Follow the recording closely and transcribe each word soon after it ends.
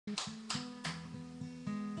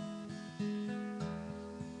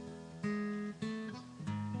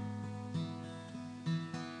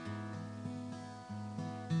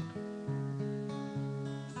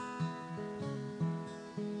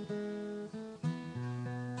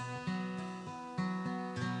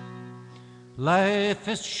life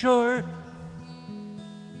is short.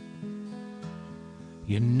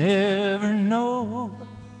 You never know.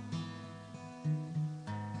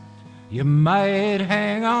 You might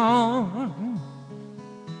hang on.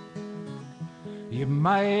 You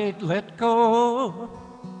might let go.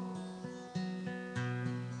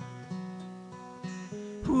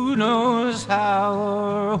 Who knows how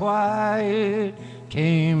or why it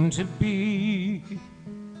came to be?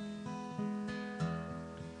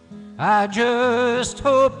 I just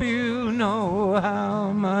hope you know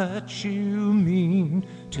how much you mean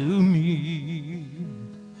to me.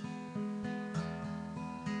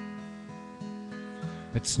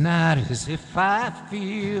 It's not as if I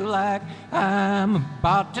feel like I'm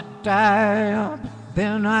about to die, but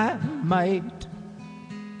then I might.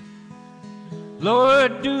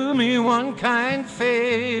 Lord, do me one kind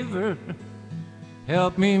favor,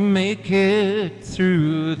 help me make it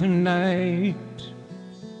through the night.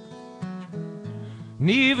 And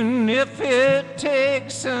even if it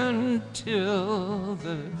takes until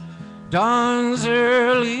the dawn's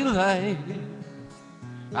early light,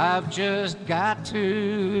 I've just got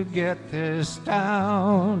to get this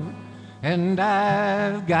down, and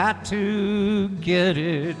I've got to get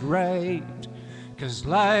it right. 'Cause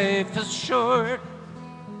life is short,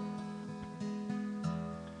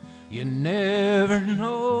 you never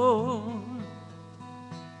know.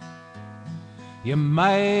 You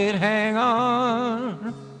might hang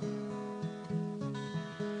on,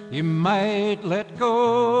 you might let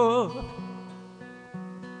go.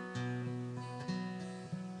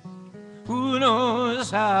 Who knows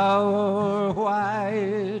how or why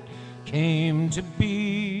it came to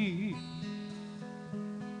be?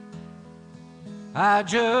 I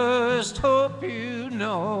just hope you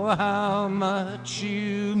know how much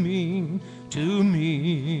you mean to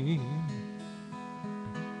me.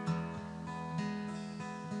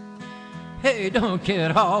 Hey, don't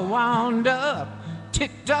get all wound up,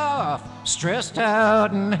 ticked off, stressed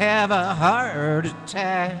out, and have a heart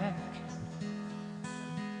attack.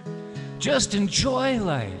 Just enjoy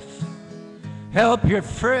life, help your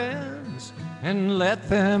friends, and let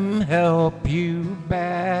them help you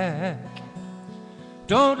back.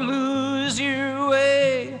 Don't lose your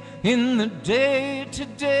way in the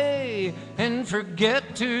day-to-day and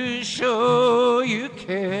forget to show you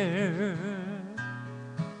care.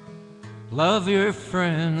 Love your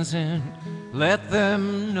friends and let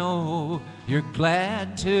them know you're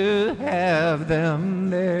glad to have them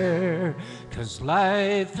there. 'Cause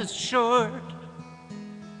life is short,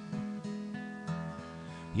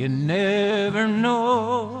 you never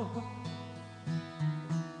know.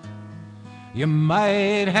 You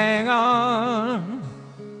might hang on,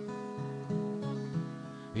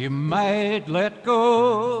 you might let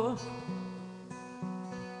go.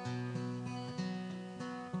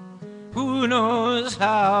 Who knows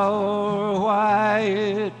how or why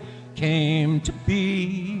it came to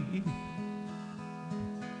be?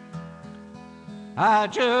 I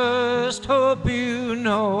just hope you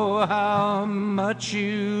know how much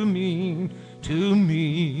you mean to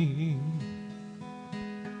me.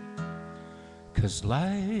 'Cause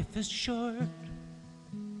life is short,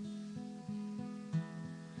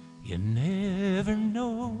 you never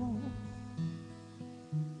know.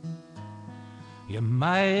 You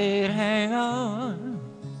might hang on,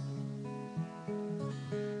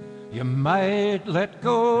 you might let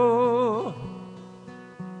go.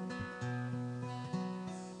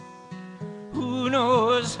 Who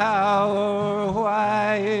knows how or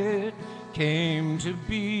why it came to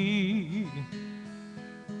be?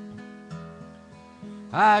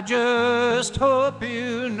 I just hope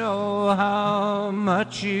you know how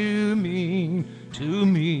much you mean to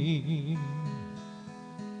me.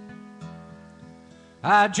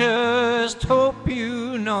 I just hope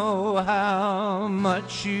you know how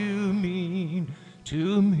much you mean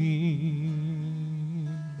to me.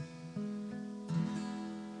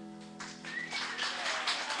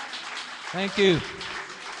 Thank you.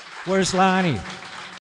 Where's Lonnie?